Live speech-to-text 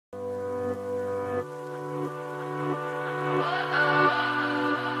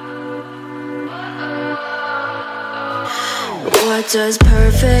What does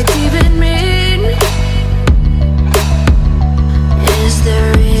perfect even mean? Is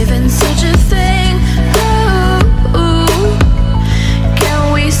there even such a thing? Ooh,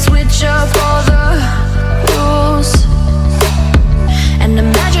 can we switch up all the rules and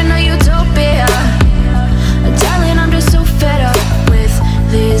imagine a utopia? Darling, I'm just so fed up with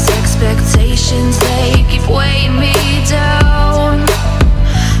these expectations. They keep weighing me down.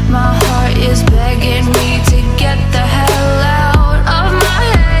 My heart is begging me to get the hell out of my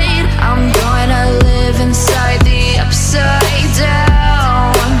head. I'm gonna live inside the upside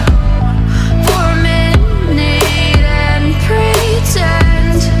down for a minute and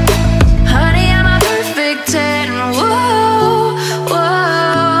pretend, honey, I'm a perfect 10. Whoa,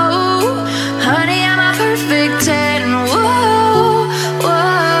 whoa, honey, I'm a perfect 10. Whoa,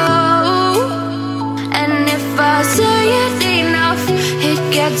 whoa, and if I say it enough, it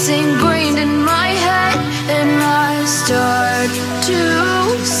gets ingrained in my head, and I start to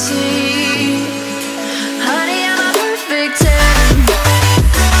see, honey, I'm a perfect 10.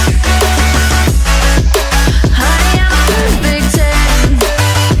 Honey, I'm a perfect 10.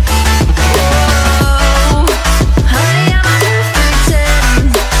 Whoa, honey, I'm a perfect 10.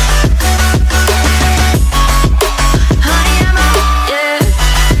 Honey, I'm a, yeah.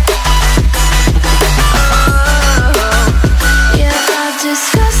 Oh, yeah, I've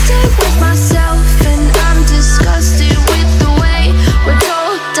discussed it with myself, and I'm disgusted with the way we're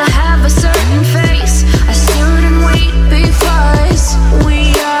told to have a certain face, a certain weight, because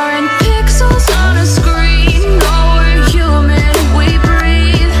we aren't pixels on a screen. No, we're human, we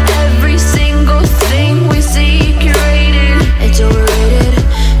breathe. Every single thing we see curated, it's overrated.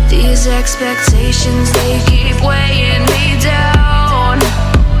 These expectations, they keep weighing me down.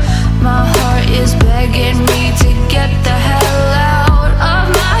 My heart is begging me to get the hell out of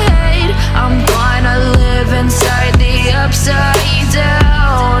my head. I'm gonna live inside the upside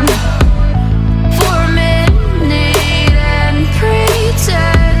down for a minute and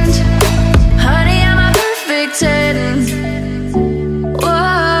pretend, honey, I'm a perfect 10.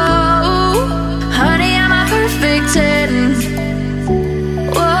 Whoa, honey, I'm a perfect 10.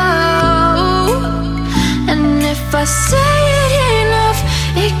 Whoa, and if I say it enough,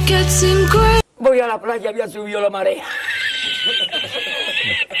 it gets ingrained. Voy a la playa, ya subió la marea.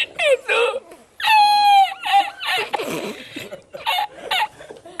 Eso.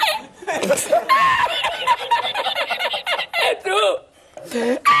 Eso.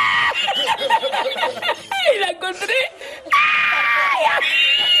 ¡Ay, la encontré!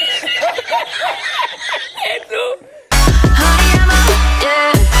 Eso. Honey, I'm a,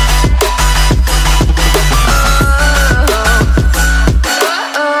 yeah.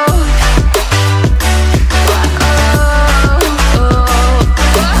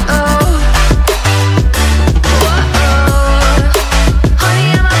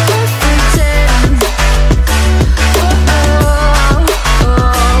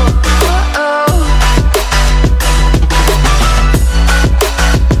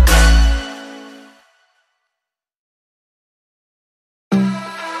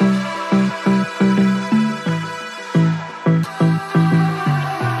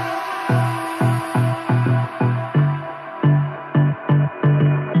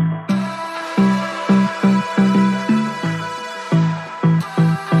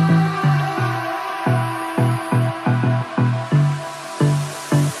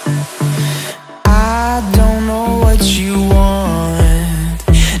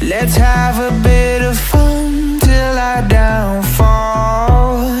 Let's have a bit of fun till I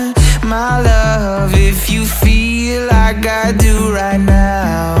downfall. My love, if you feel like I do right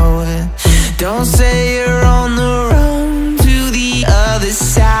now, don't say you're on the run to the other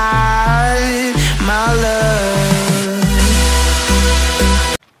side, my love.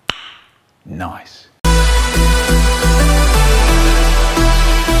 Nice.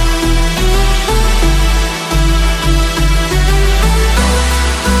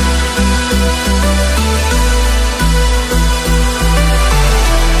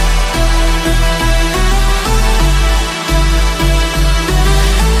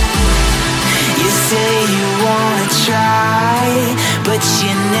 But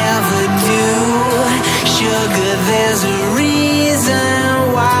you never do. Sugar, there's a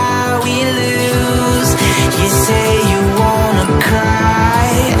reason why we lose. You say you wanna cry,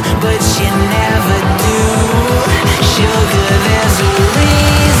 but you never do. Sugar, there's a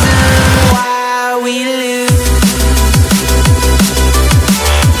reason why we lose.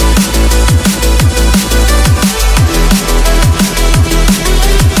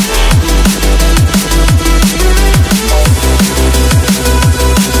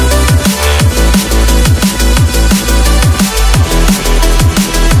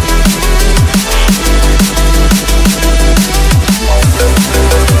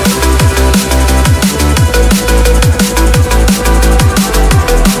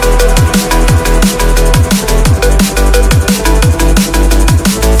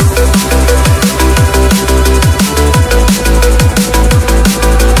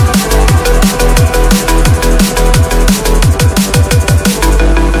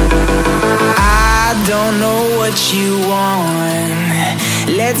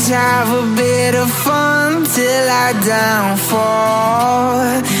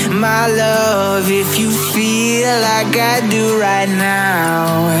 love if you feel like I do right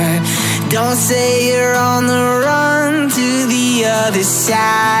now. Don't say you're on the run to the other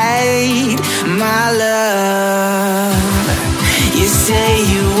side, my love. You say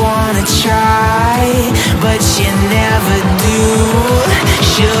you wanna try, but you never do.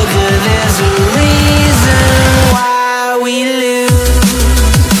 Sugar, there's a reason why we lose.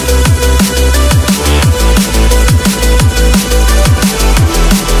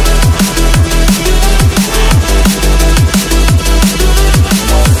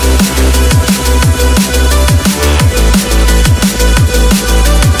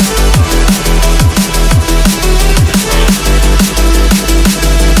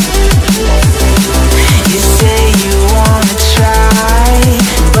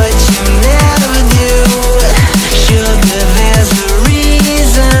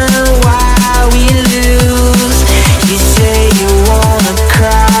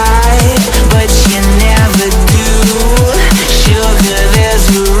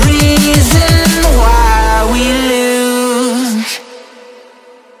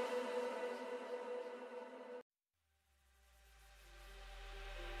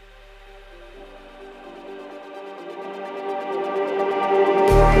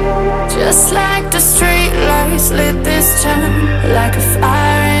 Just like the street lights lit this town, like a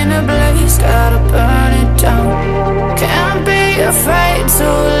fire in a blaze, gotta burn it down. Can't be afraid to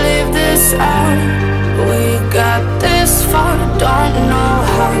leave this out. We got this far, don't know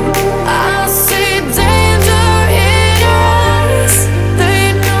how. I see danger in your eyes. They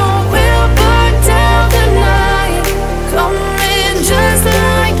know we'll burn down the night. Coming just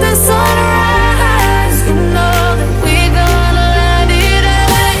like the sunrise. You know that we gonna let it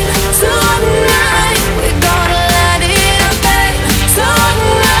away. Tonight, we're gonna let it away.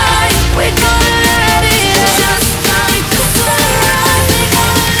 Tonight, we're gonna let it away. Just like the sunrise, we're gonna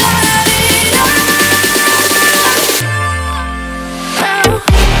let it away.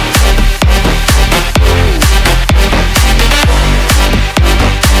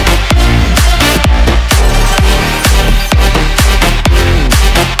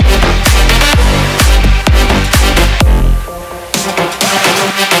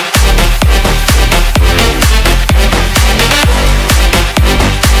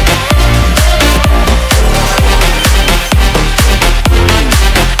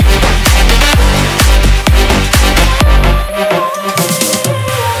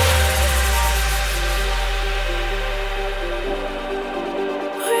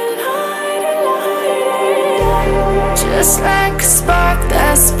 Just like a spark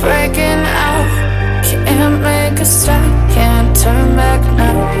that's breaking out. Can't make a stop, can't turn back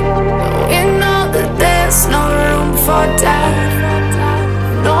now. We know that there's no room for doubt.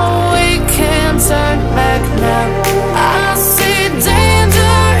 No, we can't turn back now. I see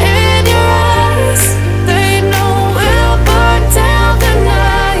danger in your eyes. They know we'll burn down the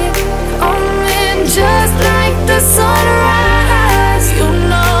night. Coming just like the sunrise. You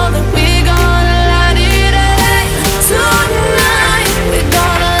know that we gonna let it away. Tonight, we're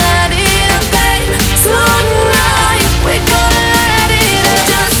gonna let it away. Tonight, we're gonna let it away.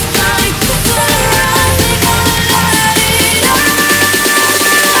 Just like the sunrise, we're gonna let it away.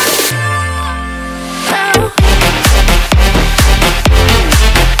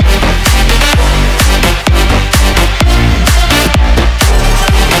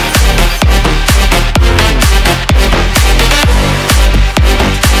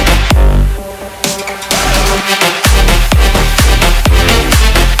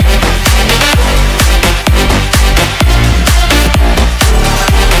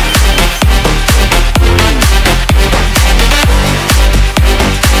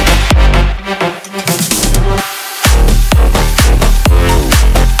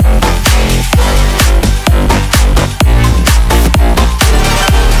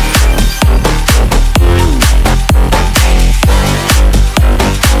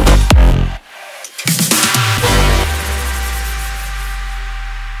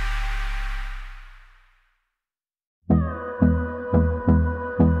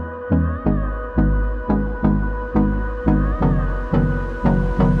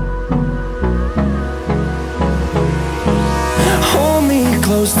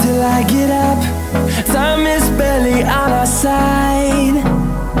 Close till I get up. Time is barely on our side.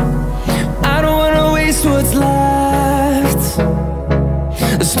 I don't wanna waste what's left.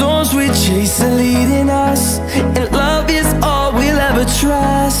 The storms we chase are leading us, and love is all we'll ever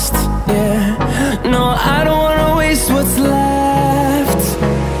trust. Yeah, no, I don't wanna waste what's left.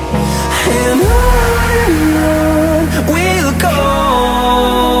 And on we'll go,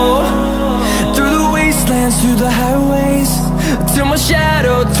 through the wastelands, through the highways, till my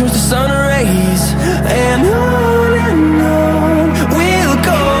shadow turns to sun rays. And on